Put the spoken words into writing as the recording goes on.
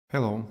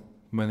Hello,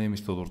 my name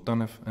is Todor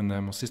Tanev and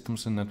I'm a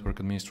Systems and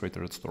Network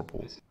Administrator at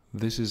StorPool.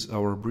 This is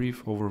our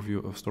brief overview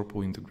of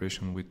StorPool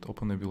integration with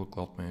OpenNebula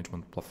Cloud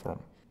Management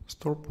Platform.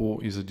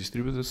 StorPool is a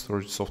distributed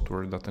storage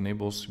software that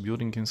enables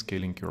building and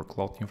scaling your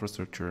cloud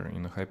infrastructure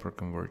in a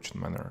hyper-converged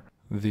manner.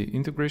 The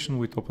integration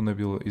with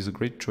OpenNebula is a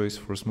great choice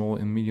for small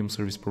and medium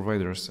service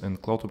providers and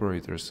cloud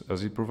operators,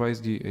 as it provides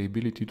the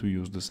ability to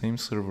use the same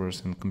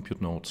servers and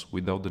compute nodes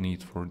without the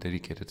need for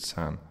dedicated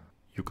SAN.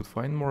 You could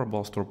find more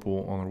about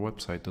StorPool on our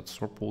website at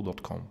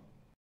storpool.com.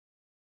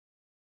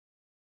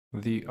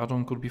 The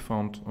add-on could be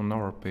found on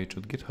our page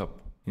at GitHub.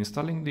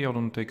 Installing the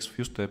add-on takes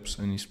few steps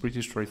and is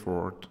pretty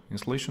straightforward.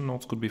 Installation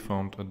notes could be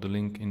found at the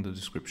link in the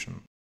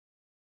description.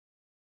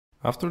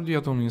 After the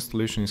add-on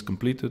installation is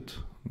completed,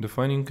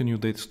 defining a new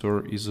data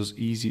store is as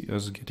easy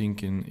as getting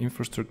in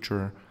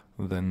infrastructure,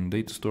 then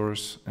data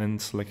stores, and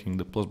selecting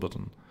the plus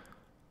button.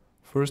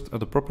 First,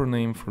 add a proper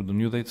name for the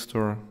new data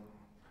store.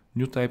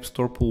 New type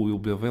StorPool will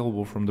be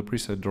available from the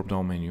preset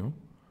drop-down menu.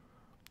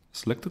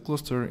 Select a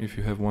cluster if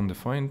you have one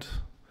defined,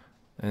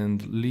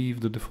 and leave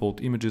the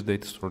default images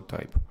data store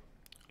type.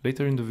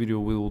 Later in the video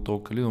we will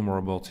talk a little more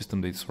about system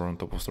data store on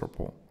top of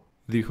StorPool.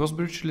 The host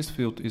virtual list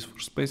field is for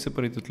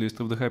space-separated list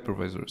of the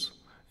hypervisors.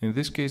 In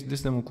this case,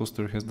 this demo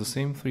cluster has the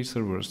same 3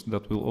 servers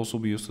that will also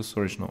be used as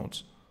storage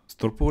nodes.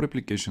 StorPool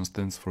replication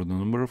stands for the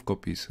number of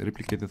copies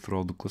replicated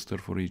throughout the cluster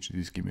for each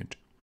disk image.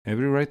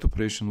 Every write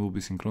operation will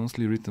be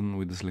synchronously written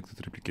with the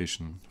selected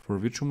replication. For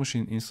virtual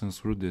machine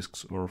instance root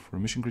disks or for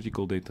mission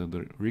critical data,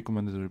 the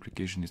recommended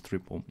replication is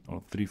triple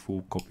or 3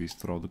 full copies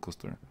throughout the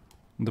cluster.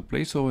 The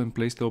place-all and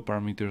place-tell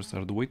parameters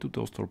are the way to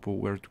tell StorPool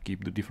where to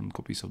keep the different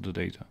copies of the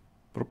data.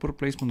 Proper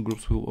placement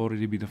groups will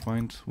already be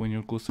defined when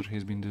your cluster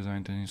has been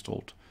designed and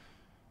installed.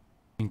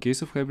 In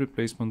case of hybrid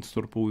placement,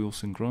 StorPool will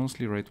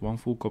synchronously write 1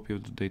 full copy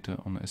of the data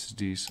on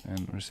SSDs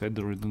and reset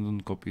the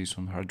redundant copies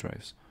on hard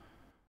drives.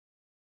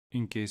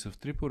 In case of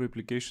triple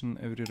replication,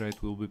 every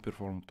write will be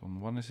performed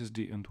on 1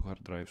 SSD and 2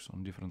 hard drives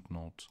on different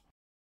nodes.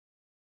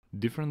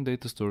 Different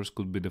data stores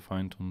could be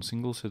defined on a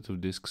single set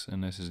of disks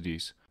and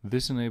SSDs.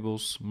 This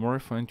enables more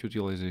refined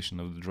utilization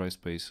of the drive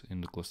space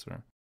in the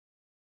cluster.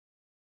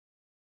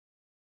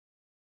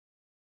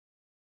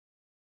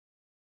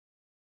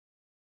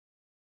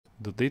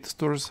 The data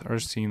stores are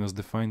seen as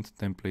defined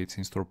templates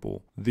in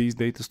StorPool. These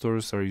data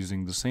stores are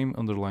using the same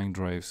underlying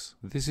drives.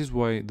 This is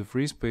why the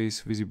free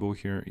space visible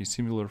here is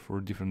similar for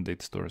different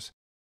data stores.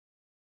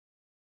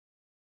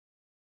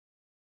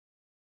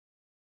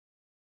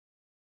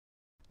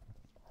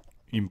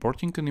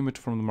 Importing an image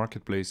from the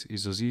marketplace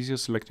is as easy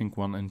as selecting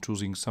one and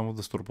choosing some of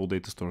the StorPool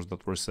data stores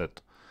that were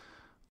set.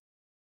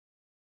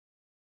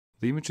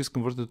 The image is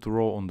converted to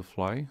raw on the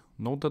fly.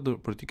 Note that the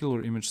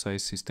particular image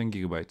size is 10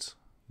 GB.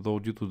 Though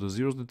due to the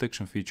zeros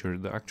detection feature,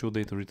 the actual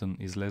data written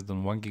is less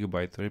than 1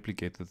 GB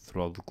replicated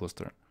throughout the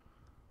cluster.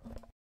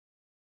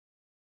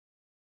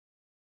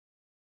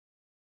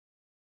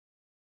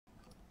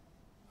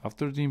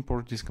 After the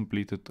import is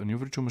completed, a new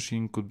virtual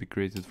machine could be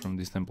created from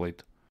this template.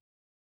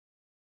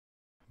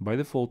 By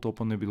default,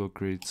 OpenNebula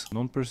creates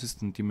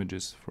non-persistent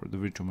images for the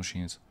virtual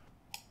machines.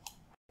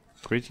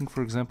 Creating,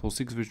 for example,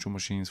 6 virtual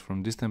machines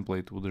from this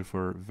template would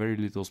require very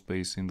little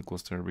space in the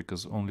cluster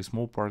because only a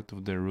small part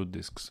of their root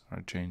disks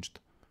are changed.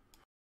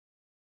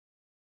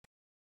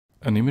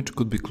 An image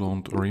could be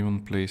cloned or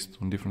even placed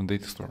on different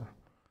data store.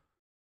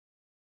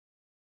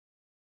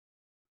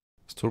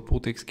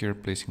 StorPool takes care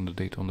of placing the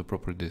data on the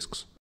proper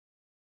disks.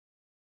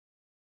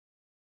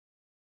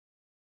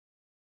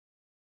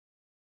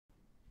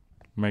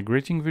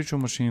 Migrating virtual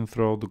machine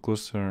throughout the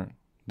cluster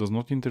does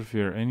not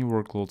interfere any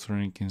workloads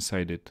running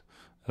inside it,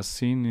 as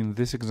seen in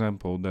this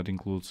example that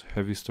includes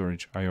heavy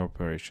storage I/O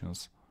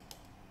operations.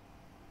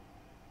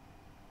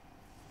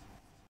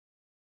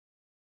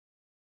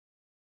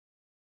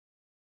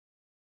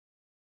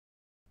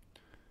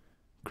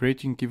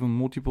 Creating even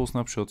multiple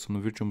snapshots on a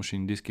virtual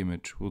machine disk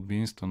image would be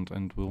instant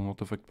and will not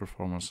affect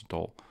performance at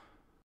all.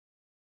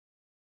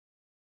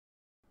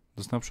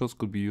 The snapshots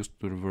could be used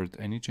to revert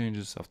any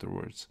changes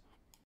afterwards.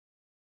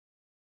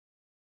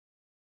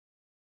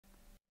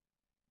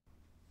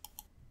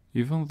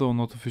 Even though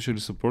not officially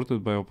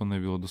supported by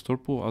OpenNebula, the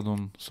StorPool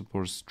add-on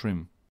supports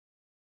trim.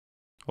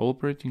 All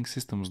operating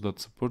systems that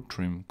support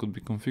trim could be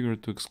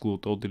configured to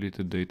exclude all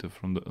deleted data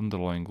from the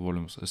underlying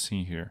volumes as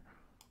seen here.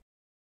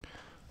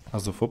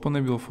 As of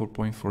OpenNebula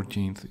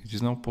 4.14, it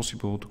is now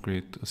possible to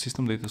create a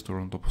system data store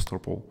on top of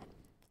StorPool.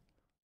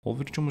 All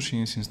virtual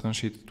machines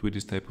instantiated with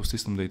this type of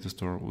system data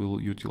store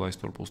will utilize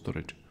StorPool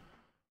storage.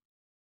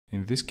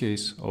 In this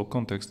case, all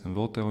context and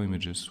volatile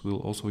images will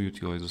also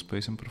utilize the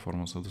space and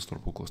performance of the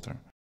StorPool cluster.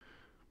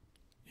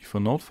 If a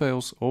node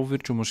fails, all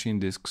virtual machine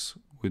disks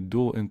with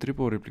dual and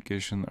triple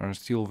replication are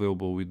still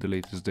available with the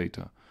latest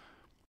data.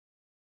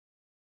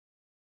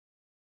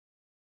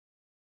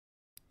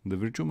 The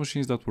virtual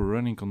machines that were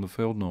running on the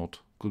failed node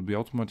could be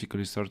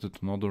automatically started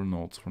on other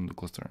nodes from the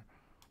cluster.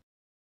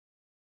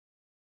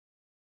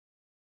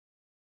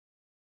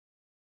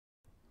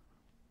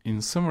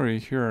 In summary,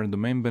 here are the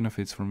main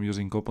benefits from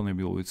using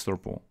OpenNebula with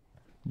StorPool.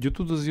 Due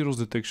to the zeros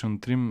detection,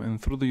 trim, and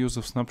through the use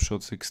of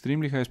snapshots,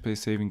 extremely high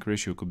space saving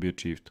ratio could be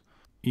achieved.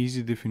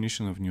 Easy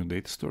definition of new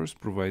data stores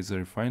provides a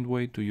refined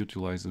way to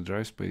utilize the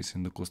drive space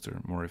in the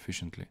cluster more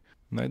efficiently.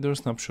 Neither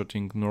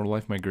snapshotting nor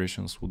live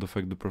migrations would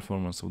affect the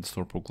performance of the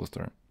StorPool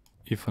cluster.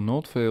 If a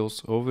node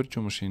fails, all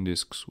virtual machine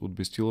disks would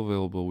be still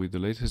available with the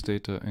latest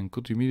data and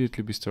could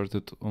immediately be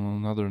started on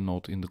another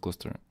node in the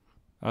cluster.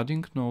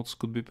 Adding nodes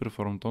could be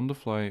performed on the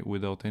fly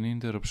without any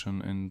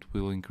interruption and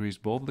will increase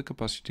both the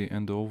capacity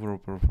and the overall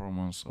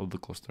performance of the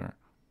cluster.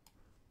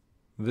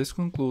 This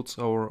concludes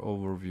our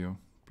overview.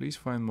 Please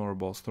find more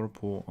about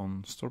StorPool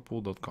on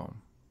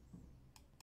storpool.com.